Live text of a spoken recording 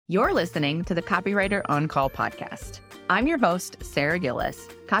You're listening to the Copywriter On Call podcast. I'm your host, Sarah Gillis,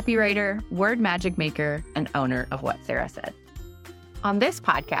 copywriter, word magic maker, and owner of What Sarah Said. On this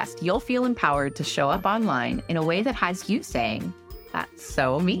podcast, you'll feel empowered to show up online in a way that has you saying, "That's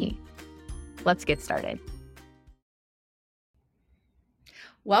so me." Let's get started.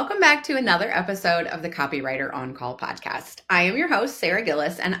 Welcome back to another episode of the Copywriter On Call podcast. I am your host, Sarah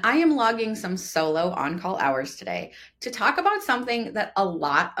Gillis, and I am logging some solo on-call hours today to talk about something that a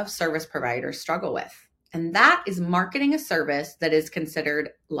lot of service providers struggle with, and that is marketing a service that is considered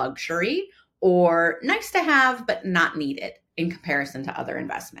luxury or nice to have but not needed in comparison to other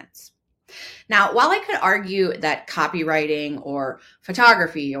investments. Now, while I could argue that copywriting or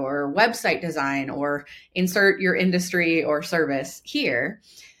photography or website design or insert your industry or service here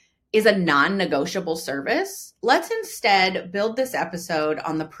is a non-negotiable service, let's instead build this episode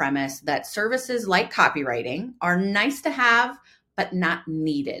on the premise that services like copywriting are nice to have but not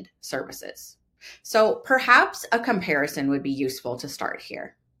needed services. So perhaps a comparison would be useful to start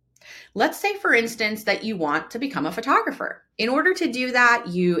here. Let's say, for instance, that you want to become a photographer. In order to do that,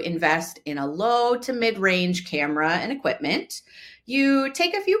 you invest in a low to mid-range camera and equipment. You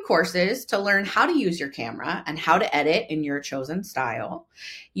take a few courses to learn how to use your camera and how to edit in your chosen style.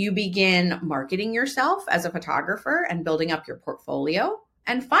 You begin marketing yourself as a photographer and building up your portfolio.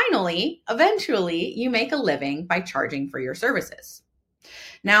 And finally, eventually, you make a living by charging for your services.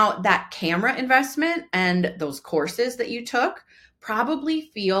 Now, that camera investment and those courses that you took probably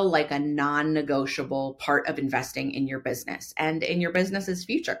feel like a non-negotiable part of investing in your business and in your business's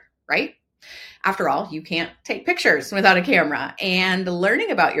future, right? After all, you can't take pictures without a camera, and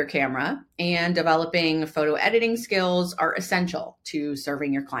learning about your camera and developing photo editing skills are essential to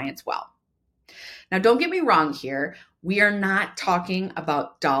serving your clients well. Now, don't get me wrong here. We are not talking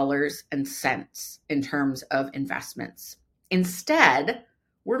about dollars and cents in terms of investments. Instead,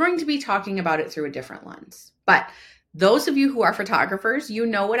 we're going to be talking about it through a different lens. But those of you who are photographers, you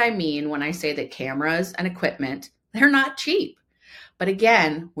know what I mean when I say that cameras and equipment, they're not cheap. But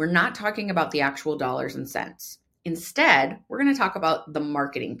again, we're not talking about the actual dollars and cents. Instead, we're going to talk about the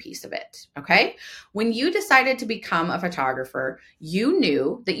marketing piece of it, okay? When you decided to become a photographer, you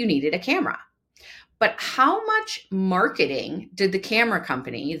knew that you needed a camera. But how much marketing did the camera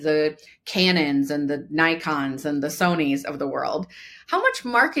company, the Canons and the Nikons and the Sonys of the world, how much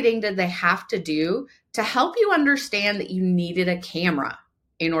marketing did they have to do to help you understand that you needed a camera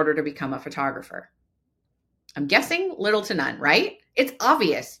in order to become a photographer? I'm guessing little to none, right? It's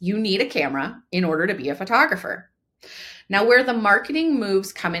obvious you need a camera in order to be a photographer. Now, where the marketing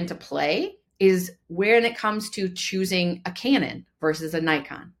moves come into play is when it comes to choosing a Canon versus a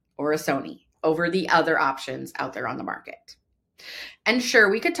Nikon or a Sony over the other options out there on the market. And sure,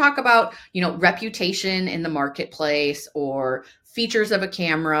 we could talk about, reputation in the marketplace or features of a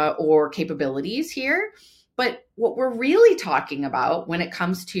camera or capabilities here. But what we're really talking about when it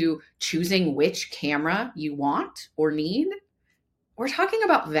comes to choosing which camera you want or need, we're talking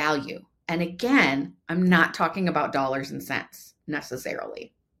about value. And again, I'm not talking about dollars and cents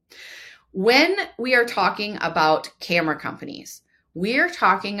necessarily. When we are talking about camera companies, we're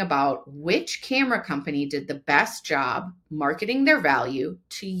talking about which camera company did the best job marketing their value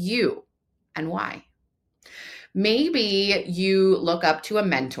to you and why. Maybe you look up to a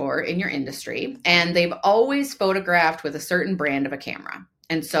mentor in your industry and they've always photographed with a certain brand of a camera.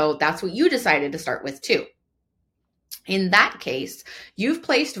 And so that's what you decided to start with too. In that case, you've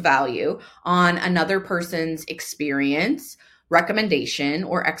placed value on another person's experience, recommendation,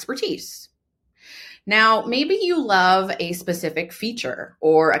 or expertise. Now, maybe you love a specific feature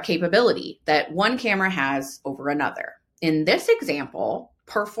or a capability that one camera has over another. In this example,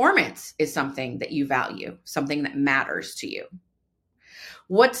 performance is something that you value, something that matters to you.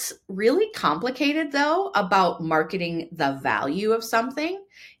 What's really complicated, though, about marketing the value of something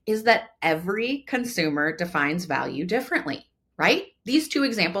is that every consumer defines value differently, right? These two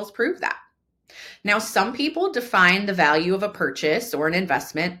examples prove that. Now, some people define the value of a purchase or an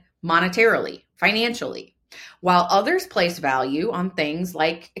investment monetarily, financially, while others place value on things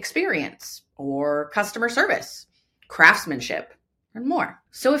like experience or customer service, craftsmanship, and more.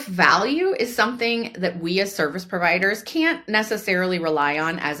 So if value is something that we as service providers can't necessarily rely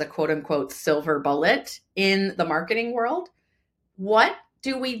on as a quote unquote silver bullet in the marketing world, what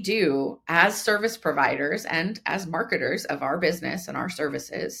do we do as service providers and as marketers of our business and our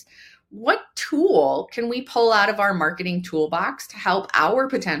services? What tool can we pull out of our marketing toolbox to help our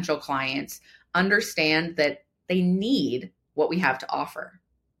potential clients understand that they need what we have to offer?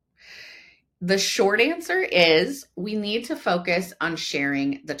 The short answer is we need to focus on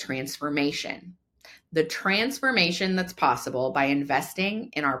sharing the transformation. the transformation that's possible by investing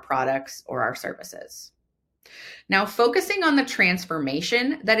in our products or our services. Now, focusing on the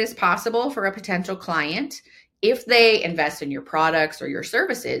transformation that is possible for a potential client, if they invest in your products or your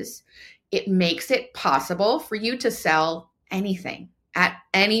services, it makes it possible for you to sell anything at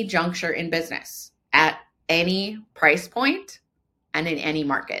any juncture in business, at any price point, and in any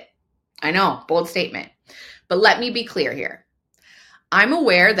market. I know, bold statement, but let me be clear here. I'm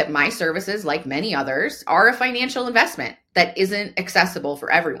aware that my services, like many others, are a financial investment that isn't accessible for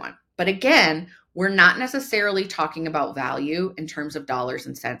everyone. But again, we're not necessarily talking about value in terms of dollars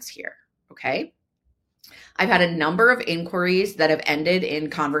and cents here, okay? I've had a number of inquiries that have ended in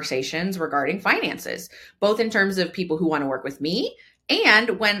conversations regarding finances, both in terms of people who want to work with me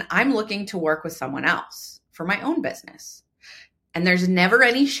and when I'm looking to work with someone else for my own business. And there's never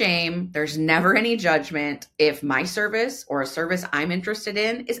any shame, there's never any judgment if my service or a service I'm interested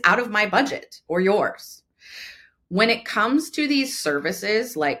in is out of my budget or yours. When it comes to these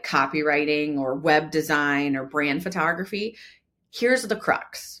services like copywriting or web design or brand photography, here's the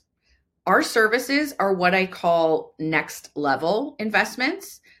crux. Our services are what I call next level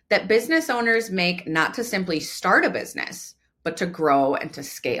investments that business owners make not to simply start a business, but to grow and to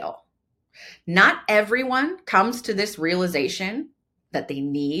scale. Not everyone comes to this realization that they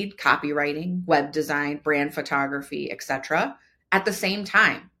need copywriting, web design, brand photography, etc. at the same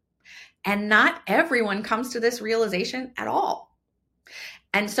time. And not everyone comes to this realization at all.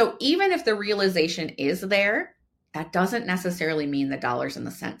 And so even if the realization is there, that doesn't necessarily mean the dollars and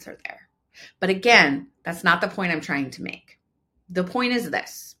the cents are there. But again, that's not the point I'm trying to make. The point is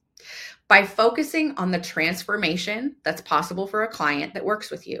this. By focusing on the transformation that's possible for a client that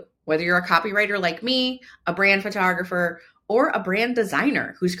works with you, whether you're a copywriter like me, a brand photographer, or a brand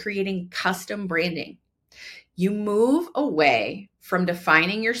designer who's creating custom branding, you move away from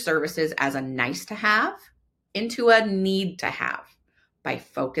defining your services as a nice to have into a need to have by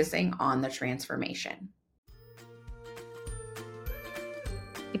focusing on the transformation.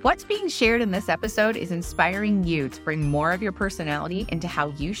 If what's being shared in this episode is inspiring you to bring more of your personality into how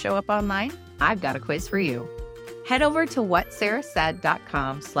you show up online, I've got a quiz for you. Head over to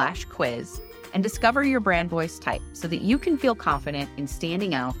whatsarahsaid.com/quiz and discover your brand voice type so that you can feel confident in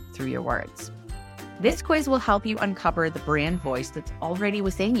standing out through your words. This quiz will help you uncover the brand voice that's already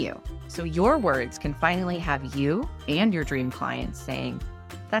within you, so your words can finally have you and your dream clients saying,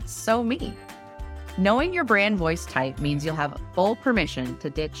 "That's so me." Knowing your brand voice type means you'll have full permission to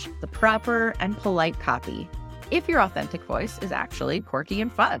ditch the proper and polite copy if your authentic voice is actually quirky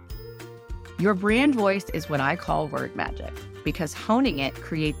and fun. Your brand voice is what I call word magic, because honing it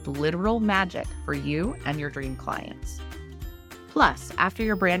creates literal magic for you and your dream clients. Plus, after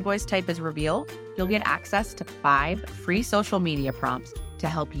your brand voice type is revealed, you'll get access to 5 free social media prompts to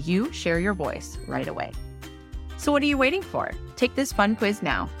help you share your voice right away. So what are you waiting for? Take this fun quiz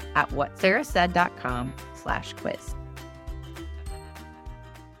now at whatsarahsaid.com/quiz.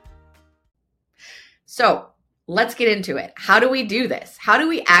 So let's get into it. How do we do this? How do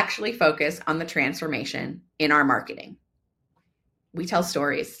we actually focus on the transformation in our marketing? We tell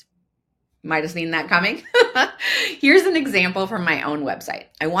stories. Might have seen that coming. Here's an example from my own website.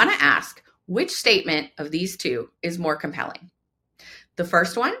 I want to ask, which statement of these two is more compelling? The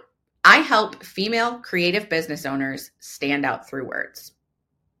first one, I help female creative business owners stand out through words.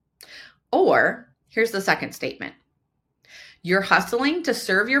 Or here's the second statement. You're hustling to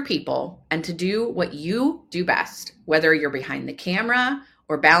serve your people and to do what you do best, whether you're behind the camera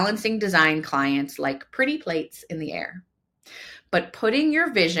or balancing design clients like pretty plates in the air. But putting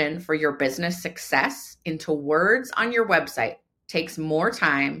your vision for your business success into words on your website takes more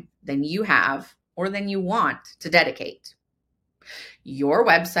time than you have or than you want to dedicate. Your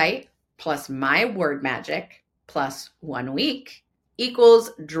website plus my word magic plus 1 week equals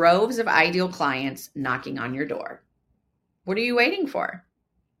droves of ideal clients knocking on your door. What are you waiting for?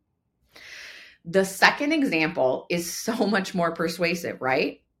 The second example is so much more persuasive,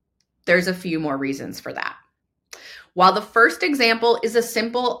 right? There's a few more reasons for that. While the first example is a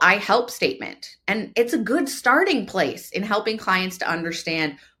simple I help statement, and it's a good starting place in helping clients to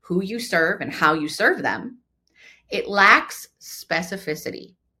understand who you serve and how you serve them, it lacks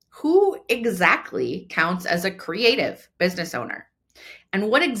specificity. Who exactly counts as a creative business owner? And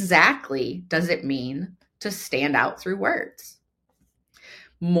what exactly does it mean to stand out through words?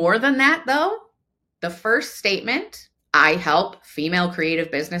 More than that, though, the first statement, I help female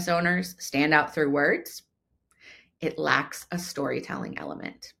creative business owners stand out through words, it lacks a storytelling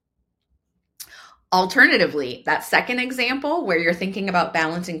element. Alternatively, that second example where you're thinking about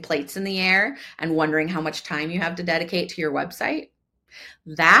balancing plates in the air and wondering how much time you have to dedicate to your website,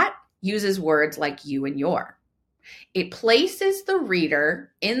 that uses words like you and your. It places the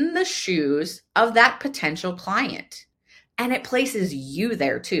reader in the shoes of that potential client. And it places you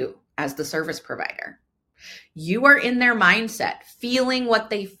there too, as the service provider. You are in their mindset, feeling what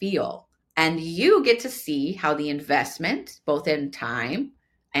they feel. And you get to see how the investment, both in time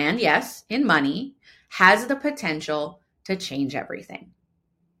and yes, in money, has the potential to change everything.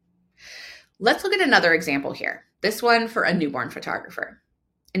 Let's look at another example here. This one for a newborn photographer.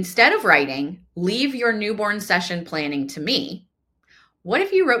 Instead of writing, leave your newborn session planning to me, what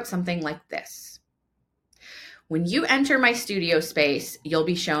if you wrote something like this? When you enter my studio space, you'll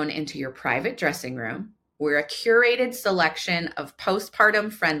be shown into your private dressing room where a curated selection of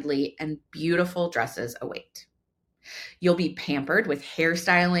postpartum friendly and beautiful dresses await. You'll be pampered with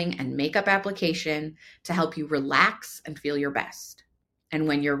hairstyling and makeup application to help you relax and feel your best. And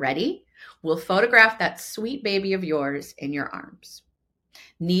when you're ready, we'll photograph that sweet baby of yours in your arms.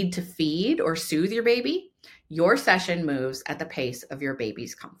 Need to feed or soothe your baby? Your session moves at the pace of your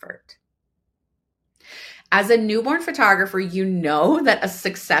baby's comfort. As a newborn photographer, you know that a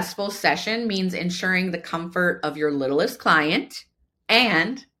successful session means ensuring the comfort of your littlest client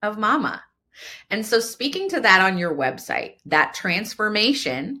and of mama. And so speaking to that on your website, that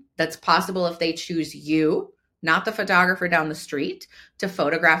transformation that's possible if they choose you, not the photographer down the street, to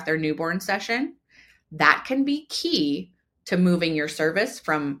photograph their newborn session, that can be key to moving your service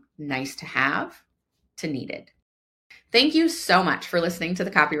from nice to have to needed. Thank you so much for listening to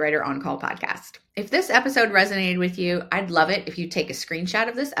the Copywriter On Call podcast. If this episode resonated with you, I'd love it if you take a screenshot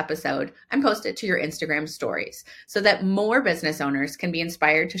of this episode and post it to your Instagram stories so that more business owners can be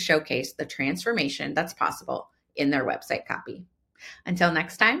inspired to showcase the transformation that's possible in their website copy. Until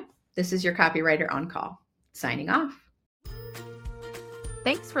next time, this is your Copywriter On Call, signing off.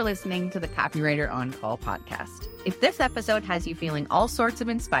 Thanks for listening to the Copywriter On Call podcast. If this episode has you feeling all sorts of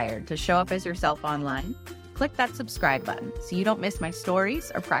inspired to show up as yourself online, click that subscribe button so you don't miss my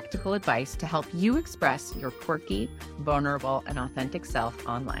stories or practical advice to help you express your quirky, vulnerable, and authentic self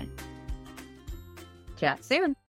online. Chat soon.